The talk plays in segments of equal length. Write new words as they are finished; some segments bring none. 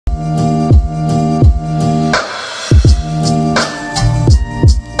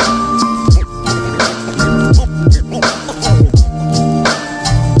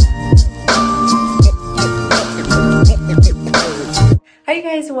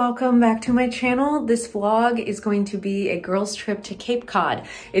welcome back to my channel. This vlog is going to be a girls trip to Cape Cod.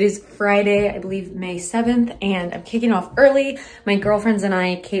 It is Friday, I believe May 7th, and I'm kicking off early. My girlfriends and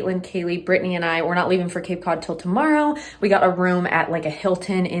I, Caitlin, Kaylee, Brittany, and I, we're not leaving for Cape Cod till tomorrow. We got a room at like a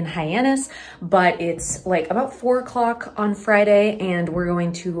Hilton in Hyannis, but it's like about 4 o'clock on Friday, and we're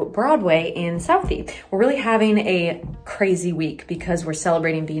going to Broadway in Southie. We're really having a crazy week because we're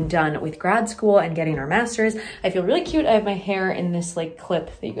celebrating being done with grad school and getting our master's. I feel really cute. I have my hair in this like clip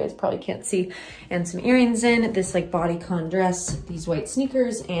that you guys probably can't see, and some earrings in, this like bodycon dress, these white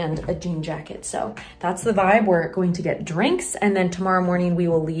sneakers, and a jean jacket. So that's the vibe. We're going to get drinks, and then tomorrow morning we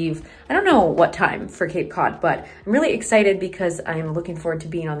will leave. I don't know what time for Cape Cod, but I'm really excited because I'm looking forward to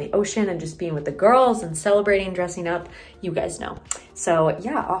being on the ocean and just being with the girls and celebrating, dressing up. You guys know. So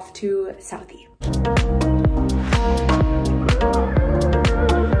yeah, off to Southie.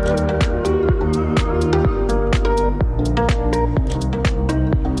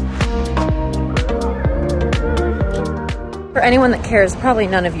 For anyone that cares, probably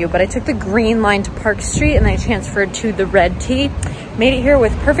none of you, but I took the green line to Park Street and I transferred to the red T. Made it here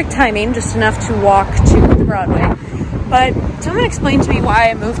with perfect timing, just enough to walk to Broadway. But someone explained to me why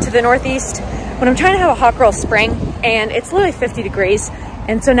I moved to the Northeast when I'm trying to have a hot girl spring, and it's literally 50 degrees.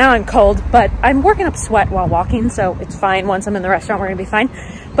 And so now I'm cold, but I'm working up sweat while walking, so it's fine. Once I'm in the restaurant, we're gonna be fine.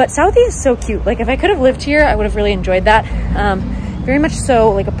 But Southie is so cute. Like if I could have lived here, I would have really enjoyed that. Very much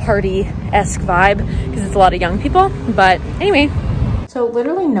so like a party-esque vibe because it's a lot of young people. But anyway, so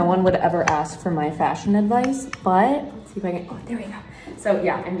literally no one would ever ask for my fashion advice, but let's see if I can, oh, there we go. So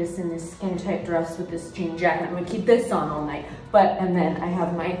yeah, I'm just in this skin tight dress with this jean jacket. I'm gonna keep this on all night. And then I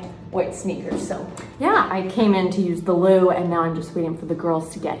have my white sneakers. So yeah, I came in to use the loo and now I'm just waiting for the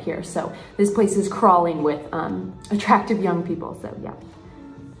girls to get here. So this place is crawling with attractive young people, so yeah.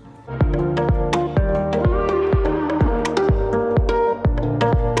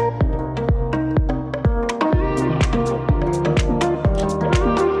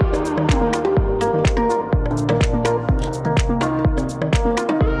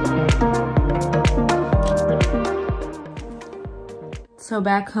 So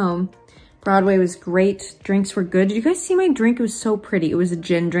back home, Broadway was great. Drinks were good. Did you guys see my drink? It was so pretty. It was a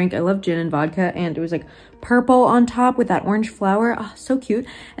gin drink. I love gin and vodka, and it was like purple on top with that orange flower. Oh, so cute.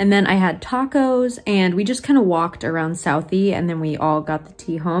 And then I had tacos, and we just kind of walked around Southie, and then we all got the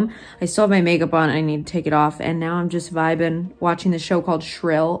tea home. I still have my makeup on. I need to take it off, and now I'm just vibing, watching the show called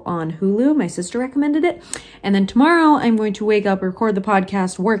Shrill on Hulu. My sister recommended it. And then tomorrow I'm going to wake up, record the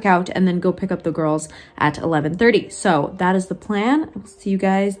podcast, work out, and then go pick up the girls at 11:30. So that is the plan. I'll see you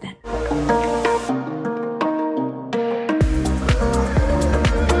guys then.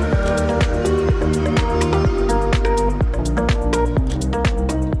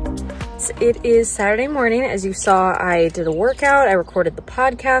 It is Saturday morning. As you saw, I did a workout. I recorded the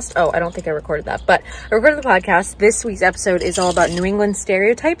podcast. Oh, I don't think I recorded that, but I recorded the podcast. This week's episode is all about New England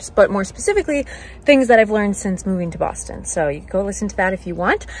stereotypes, but more specifically, things that I've learned since moving to Boston. So you can go listen to that if you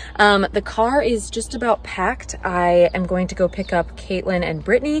want. The car is just about packed. I am going to go pick up Caitlin and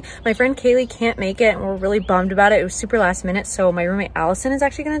Brittany. My friend Kaylee can't make it, and we're really bummed about it. It was super last minute, so my roommate Allison is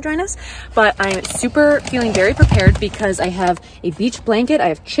actually going to join us. But I'm feeling very prepared because I have a beach blanket, I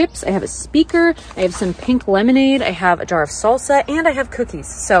have chips, I have a speaker, I have some pink lemonade, I have a jar of salsa, and I have cookies.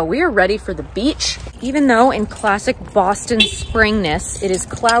 So we are ready for the beach, even though in classic Boston springness, it is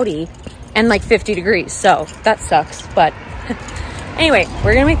cloudy and like 50 degrees. So that sucks, but anyway,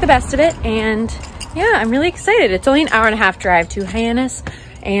 we're gonna make the best of it. And yeah, I'm really excited. It's only an hour-and-a-half drive to Hyannis,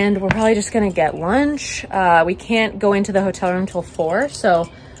 and we're probably just gonna get lunch. We can't go into the hotel room till 4, so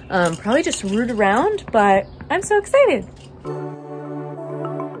probably just root around, but I'm so excited.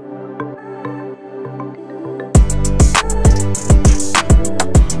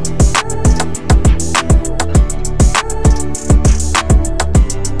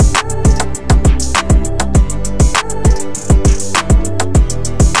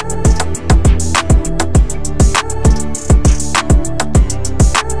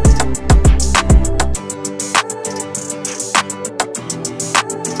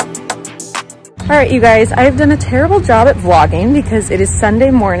 All right, you guys, I've done a terrible job at vlogging because it is Sunday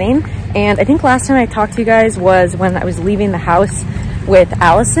morning, and I think last time I talked to you guys was when I was leaving the house with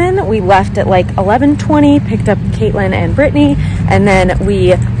Allison. We left at like 11:20, picked up Caitlin and Brittany, and then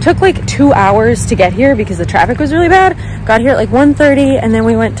we took like 2 hours to get here because the traffic was really bad. Got here at like 1:30, and then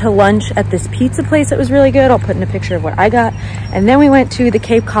we went to lunch at this pizza place that was really good. I'll put in a picture of what I got. And then we went to the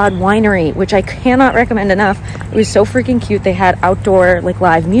Cape Cod Winery, which I cannot recommend enough. It was so freaking cute. They had outdoor like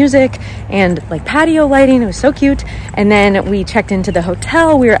live music and like patio lighting. It was so cute. And then we checked into the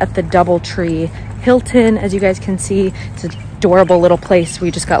hotel. We were at the DoubleTree Hilton, as you guys can see. It's a adorable little place.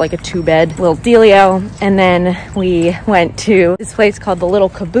 We just got like a 2-bed little dealio. And then we went to this place called the Little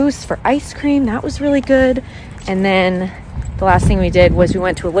Caboose for ice cream. That was really good. And then the last thing we did was we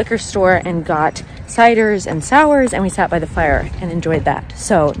went to a liquor store and got ciders and sours, and we sat by the fire and enjoyed that.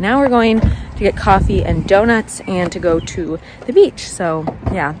 So now we're going to get coffee and donuts and to go to the beach. So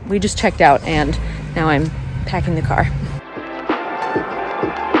yeah, we just checked out and now I'm packing the car.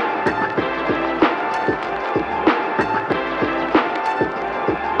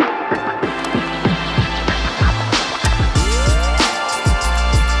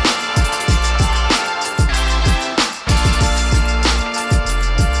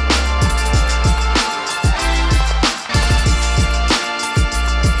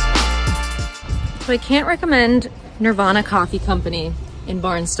 So I can't recommend Nirvana Coffee Company in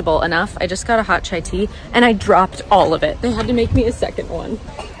Barnstable enough. I just got a hot chai tea and I dropped all of it. They had to make me a second one.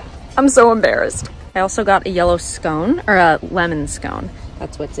 I'm so embarrassed. I also got a yellow scone, or a lemon scone.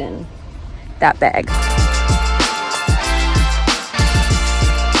 That's what's in that bag.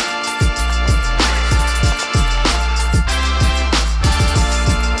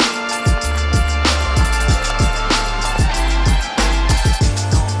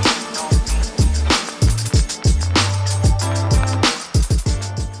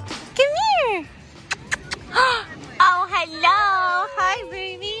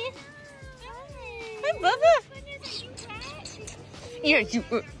 You.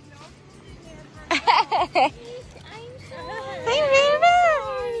 Hi, Mama.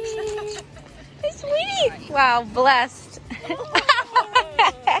 Hi, sweetie. Wow, blessed.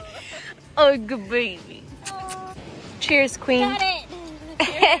 Oh, good baby. Cheers, Queen. Got it.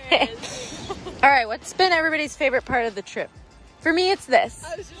 Cheers. All right, what's been everybody's favorite part of the trip? For me, it's this.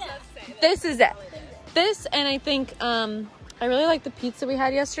 I was just about to say that. This is it. This, and I think I really like the pizza we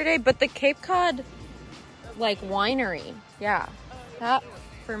had yesterday, but the Cape Cod like winery, yeah. That,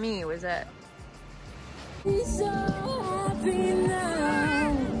 for me, was it.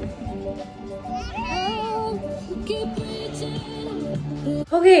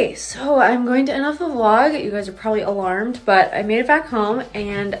 Okay, so I'm going to end off the vlog. You guys are probably alarmed, but I made it back home,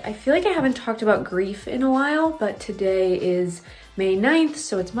 and I feel like I haven't talked about grief in a while, but today is May 9th,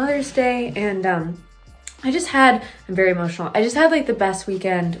 so it's Mother's Day, and I'm very emotional. I just had like the best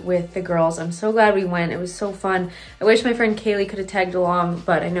weekend with the girls. I'm so glad we went. It was so fun. I wish my friend Kaylee could have tagged along,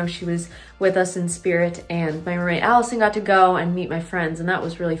 but I know she was with us in spirit, and my roommate Allison got to go and meet my friends, and that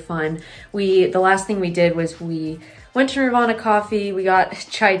was really fun. The last thing we did was we went to Nirvana Coffee, we got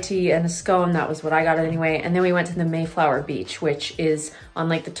chai tea and a scone, that was what I got anyway, and then we went to the Mayflower Beach, which is on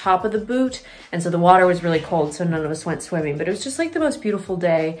like the top of the boot, and so the water was really cold, so none of us went swimming, but it was just like the most beautiful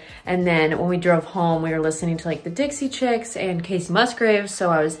day. And then when we drove home, we were listening to like the Dixie Chicks and Casey Musgraves, so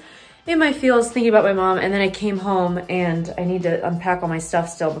I was in my feels thinking about my mom, and then I came home and I need to unpack all my stuff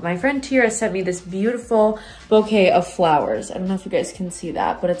still, but my friend Tira sent me this beautiful bouquet of flowers. I don't know if you guys can see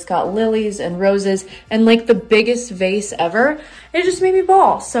that, but it's got lilies and roses and like the biggest vase ever. It just made me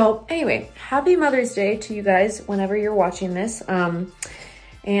bawl. So anyway, happy Mother's Day to you guys whenever you're watching this.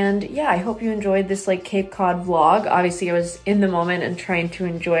 And yeah, I hope you enjoyed this like Cape Cod vlog. Obviously I was in the moment and trying to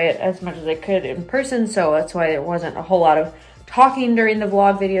enjoy it as much as I could in person, so that's why there wasn't a whole lot of talking during the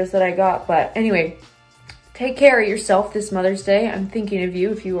vlog videos that I got. But anyway, take care of yourself this Mother's Day. I'm thinking of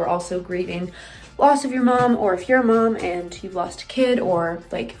you if you are also grieving loss of your mom, or if you're a mom and you've lost a kid, or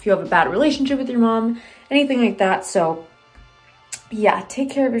like if you have a bad relationship with your mom, anything like that. So yeah, take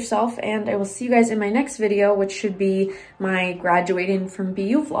care of yourself, and I will see you guys in my next video, which should be my graduating from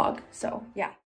BU vlog. So yeah.